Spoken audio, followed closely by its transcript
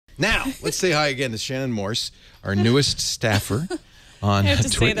Now, let's say hi again to Shannon Morse, our newest staffer on I have to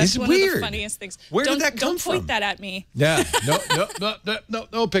Twitter. say, that's it's one weird. of the funniest things. Where did that come from? Don't point that at me. Yeah,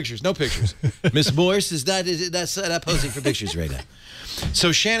 no pictures, no pictures. Miss Morse is not posing for pictures right now.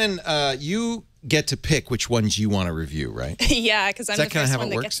 So, Shannon, you get to pick which ones you want to review, right? Yeah, because I'm the first one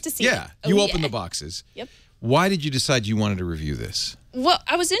that gets to see it. Yeah, you open the boxes. Yep. Why did you decide you wanted to review this? Well,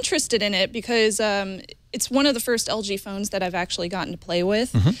 I was interested in it because it's one of the first LG phones that I've actually gotten to play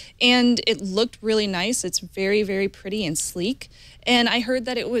with. And it looked really nice. It's very, very pretty and sleek. And I heard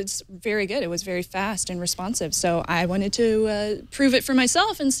that it was very good. It was very fast and responsive. So I wanted to prove it for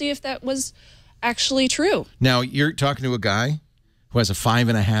myself and see if that was actually true. Now, you're talking to a guy who has a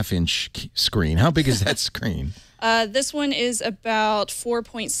 5.5-inch screen. How big is that screen? This one is about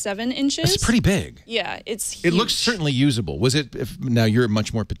 4.7 inches. That's pretty big. Yeah, it's huge. It looks certainly usable. Was it, now you're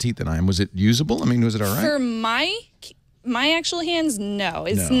much more petite than I am, was it usable? I mean, was it all right? For my actual hands, no.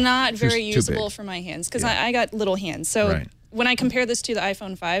 It's not very usable for my hands because I got little hands. So when I compare this to the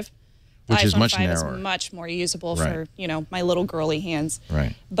iPhone 5, the Which is iPhone much 5 narrower. is much more usable for, you know, my little girly hands.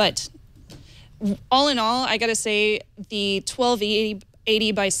 Right. But all in all, I got to say the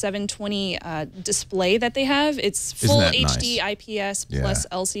 1280 by 720 display that they have, it's full HD IPS plus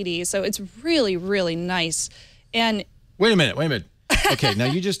LCD. So it's really, really nice. And wait a minute. Okay, now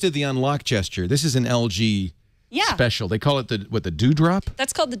you just did the unlock gesture. This is an LG special. They call it the dewdrop?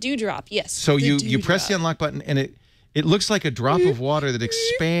 That's called the dewdrop, yes. So you press the unlock button and it looks like a drop of water that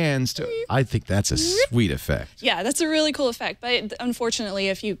expands to... I think that's a sweet effect. Yeah, that's a really cool effect. But unfortunately,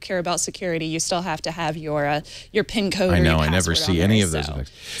 if you care about security, you still have to have your PIN code. I know, or your I never password see on any there, of those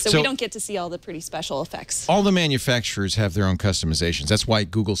effects. So we don't get to see all the pretty special effects. All the manufacturers have their own customizations. That's why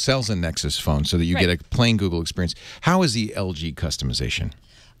Google sells a Nexus phone, so that you get a plain Google experience. How is the LG customization?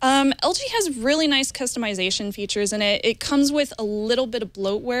 LG has really nice customization features in it. It comes with a little bit of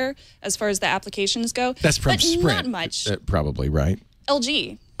bloatware as far as the applications go. That's from Sprint. Not much. Probably, right?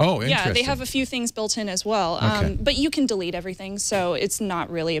 LG. Oh, interesting. Yeah, they have a few things built in as well. But you can delete everything, so it's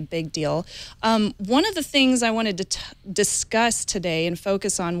not really a big deal. One of the things I wanted to discuss today and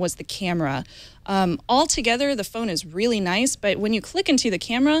focus on was the camera. Altogether, the phone is really nice, but when you click into the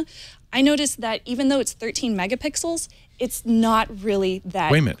camera, I noticed that even though it's 13 megapixels, it's not really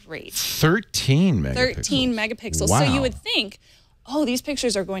that great. 13 megapixels? 13 megapixels. Wow. So you would think, oh, these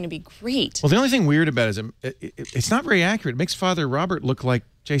pictures are going to be great. Well, the only thing weird about it is it's not very accurate. It makes Father Robert look like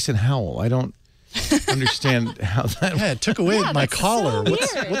Jason Howell. I don't understand how that... Yeah, it took away my collar.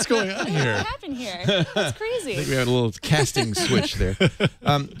 So What's going on here? What happened here? That's crazy. I think we had a little casting switch there.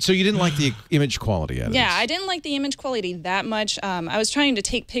 So you didn't like the image quality out of Yeah, this? I didn't like the image quality that much. I was trying to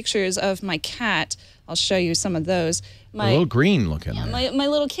take pictures of my cat. I'll show you some of those. A little green looking. Yeah, my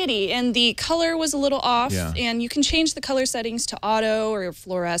little kitty. And the color was a little off. Yeah. And you can change the color settings to auto or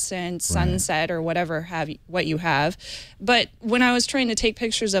fluorescent, sunset, or whatever what you have. But when I was trying to take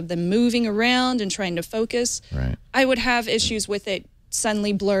pictures of them moving around and trying to focus, I would have issues with it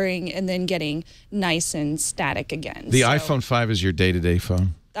suddenly blurring and then getting nice and static again. The iPhone 5 is your day-to-day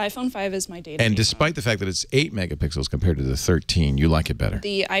phone? The iPhone 5 is my day-to-day And despite the fact that it's 8 megapixels compared to the 13, you like it better?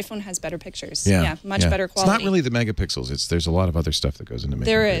 The iPhone has better pictures. Yeah, much better quality. It's not really the megapixels. There's a lot of other stuff that goes into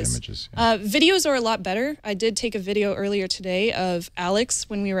making great images. Yeah. Videos are a lot better. I did take a video earlier today of Alex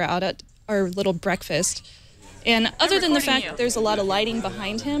when we were out at our little breakfast. And other than the fact that there's a lot of lighting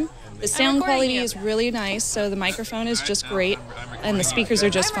behind him, the sound quality is really nice, so the microphone is just great, and the speakers are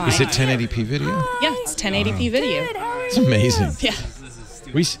just fine. Is it 1080p video? Yeah, it's 1080p video. It's amazing. Yeah.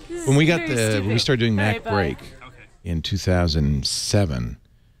 When we started doing Mac Break in 2007,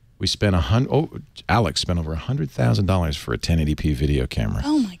 we spent Alex spent over $100,000 for a 1080p video camera.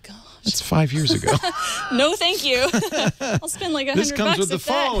 Oh my gosh. That's 5 years ago. No, thank you. I'll spend like $100 This comes with the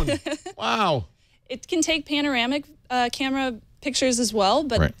phone. Wow. It can take panoramic camera pictures as well,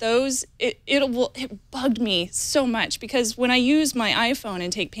 but those it bugged me so much because when I use my iPhone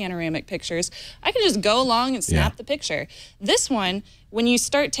and take panoramic pictures, I can just go along and snap the picture. This one, when you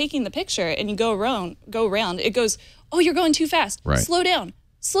start taking the picture and you go around, it goes, oh, you're going too fast. Slow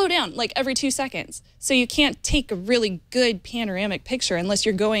down, like every 2 seconds. So you can't take a really good panoramic picture unless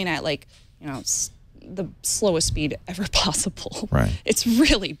you're going at like, you know, the slowest speed ever possible. It's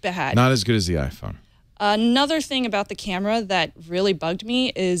really bad. Not as good as the iPhone. Another thing about the camera that really bugged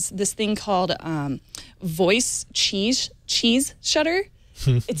me is this thing called voice cheese shutter.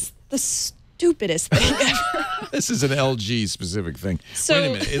 It's the stupidest thing ever. This is an LG specific thing. So, wait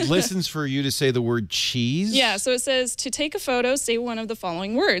a minute. It listens for you to say the word cheese? Yeah, so it says, to take a photo, say one of the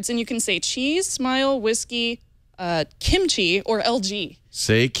following words. And you can say cheese, smile, whiskey, kimchi, or LG.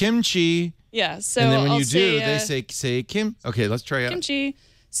 Say kimchi. Yeah, so and then when I'll you say, do, they say Kim. Okay, let's try it. Kimchi.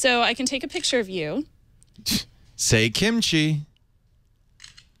 So I can take a picture of you. Say kimchi.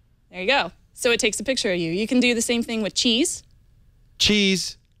 There you go. So it takes a picture of you. You can do the same thing with cheese.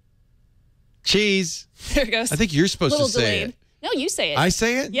 Cheese. Cheese. There it goes. I think you're supposed to say it. No, you say it. I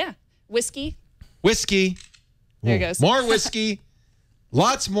say it? Yeah. Whiskey. Whiskey. There it goes. More whiskey.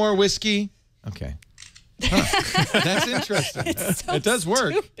 Lots more whiskey. Okay. Huh. That's interesting. It does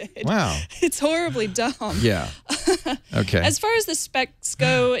work. Stupid. Wow. It's horribly dumb. Yeah. Okay. As far as the specs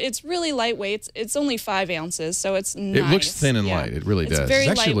go, it's really lightweight. It's only 5 ounces, so it's nice. It looks thin and light. It really does. It's very it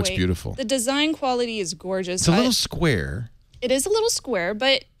actually lightweight. looks beautiful. The design quality is gorgeous. It's a little square. It is a little square,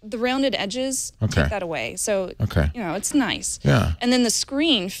 but the rounded edges take that away. So, you know, it's nice. Yeah. And then the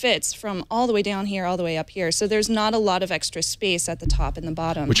screen fits from all the way down here all the way up here. So there's not a lot of extra space at the top and the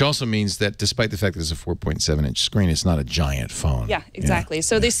bottom. Which also means that despite the fact that it's a 4.7-inch screen, it's not a giant phone. Yeah, exactly. Yeah.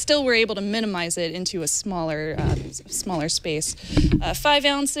 So they still were able to minimize it into a smaller space. 5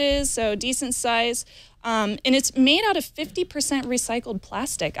 ounces, so decent size. And it's made out of 50% recycled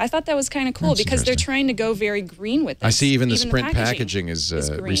plastic. I thought that was kind of cool because they're trying to go very green with this. I see even the Sprint packaging is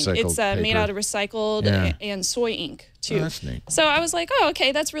recycled It's made out of recycled and soy ink, too. Oh, that's neat. So I was like, oh,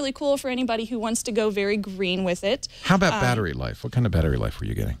 okay, that's really cool for anybody who wants to go very green with it. How about battery life? What kind of battery life were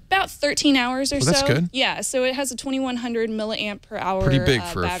you getting? About 13 hours or so. That's good. Yeah, so it has a 2100 milliamp per hour Pretty big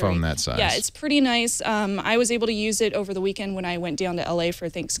for battery. a phone that size. Yeah, it's pretty nice. I was able to use it over the weekend when I went down to LA for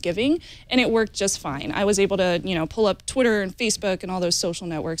Thanksgiving, and it worked just fine. I was able to, you know, pull up Twitter and Facebook and all those social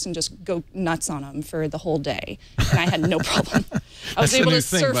networks and just go nuts on them for the whole day, and I had no problem. I was able to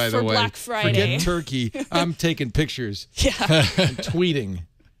surf for Black Friday. Forget turkey. I'm taking pictures. Yeah. And tweeting.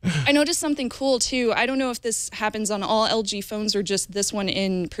 I noticed something cool, too. I don't know if this happens on all LG phones or just this one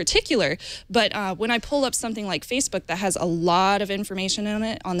in particular, but when I pull up something like Facebook that has a lot of information on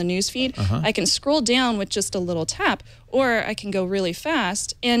it on the newsfeed, I can scroll down with just a little tap, or I can go really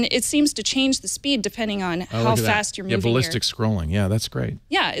fast, and it seems to change the speed depending on how fast you're moving. Yeah, ballistic scrolling. Yeah, that's great.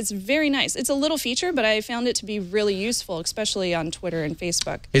 Yeah, it's very nice. It's a little feature, but I found it to be really useful, especially on Twitter and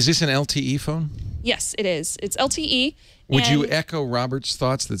Facebook. Is this an LTE phone? Yes, it is. It's LTE. Would you echo Robert's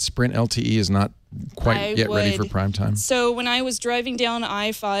thoughts that Sprint LTE is not quite yet ready for prime time? So when I was driving down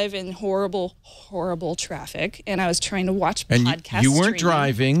I-5 in horrible, horrible traffic, and I was trying to watch podcasts. And you weren't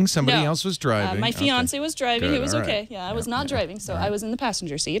driving. Somebody else was driving. My fiance was driving. Good. It was okay. Yeah, I was not driving, so I was in the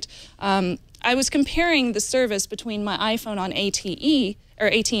passenger seat. I was comparing the service between my iPhone on ATE, or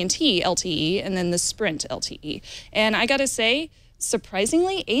AT&T LTE, and then the Sprint LTE. And I got to say,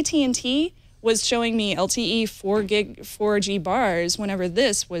 surprisingly, AT&T was showing me LTE 4G bars whenever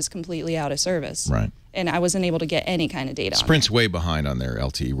this was completely out of service. Right. And I wasn't able to get any kind of data Sprint's on way behind on their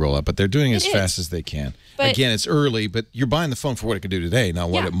LTE rollout, but they're doing it as fast as they can. But again, it's early, but you're buying the phone for what it can do today, not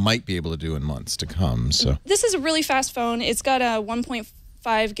what it might be able to do in months to come. So this is a really fast phone. It's got a 1.5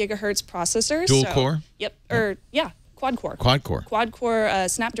 gigahertz processor. Dual core? Yep. Or, yeah. Quad core. Quad core. Quad core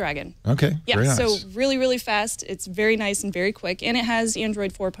Snapdragon. Okay. Yeah, very nice. So really, really fast. It's very nice and very quick. And it has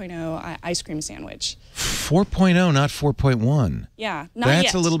Android 4.0 ice cream sandwich. 4.0, not 4.1. Yeah, not yet.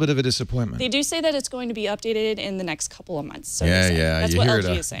 That's a little bit of a disappointment. They do say that it's going to be updated in the next couple of months. So That's what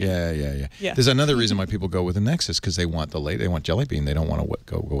LG is saying. Yeah. There's another reason why people go with the Nexus, because they want they want Jelly Bean. They don't want to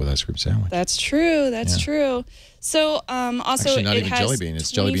go with ice cream sandwich. That's true. That's true. So also actually not it even has Jelly Bean.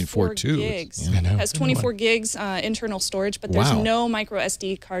 It's Jelly Bean 4.2. Gigs. Yeah. It has 24 gigs internal storage, but there's no micro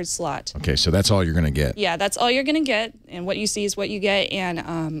SD card slot. Okay, so that's all you're going to get. Yeah, that's all you're going to get, and what you see is what you get.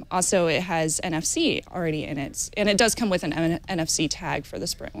 And also it has NFC already in it, and it does come with an NFC tag for the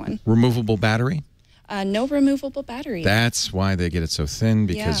Sprint one. Removable battery? No removable battery. That's why they get it so thin,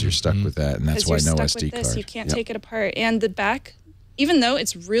 because you're stuck with that, and that's why no SD card. You can't take it apart. And the back, even though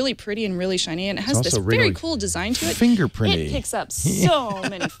it's really pretty and really shiny, and it has this very cool design to it, fingerprinty. It picks up so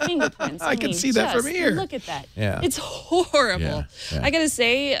many fingerprints. I can see that from here. Look at that. Yeah. It's horrible. Yeah. I gotta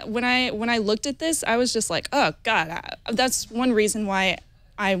say, when I looked at this, I was just like, oh God, that's one reason why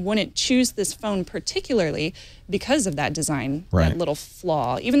I wouldn't choose this phone particularly, because of that design, that little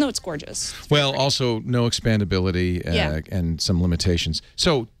flaw, even though it's gorgeous. Well, also no expandability and some limitations.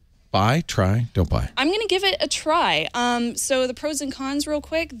 So buy, try, don't buy. I'm going to give it a try. So the pros and cons real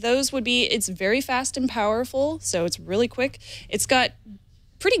quick, those would be it's very fast and powerful, so it's really quick. It's got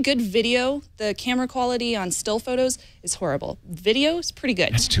pretty good video. The camera quality on still photos is horrible. Video is pretty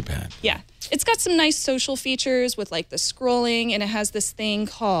good. That's too bad. Yeah. It's got some nice social features with like the scrolling, and it has this thing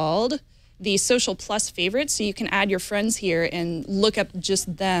called the Social Plus favorites, so you can add your friends here and look up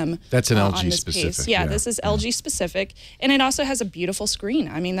just them. That's an LG this specific. Page. Yeah, this is LG specific, and it also has a beautiful screen.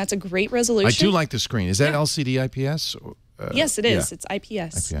 I mean, that's a great resolution. I do like the screen. Is that LCD IPS? Yes, it is. It's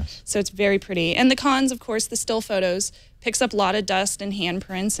IPS. So it's very pretty. And the cons, of course, the still photos, picks up a lot of dust and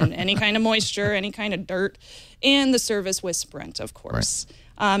handprints and any kind of moisture, any kind of dirt, and the service with Sprint, of course. Right.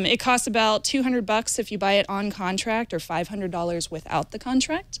 It costs about $200 if you buy it on contract or $500 without the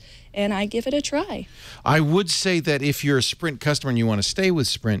contract, and I give it a try. I would say that if you're a Sprint customer and you want to stay with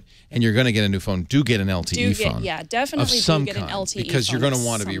Sprint and you're going to get a new phone, do get an LTE phone. Yeah, definitely do get an LTE phone. Because you're going to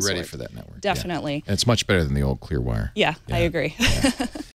want to be ready for that network. Definitely. Yeah. And it's much better than the old clear wire. Yeah, I agree. Yeah.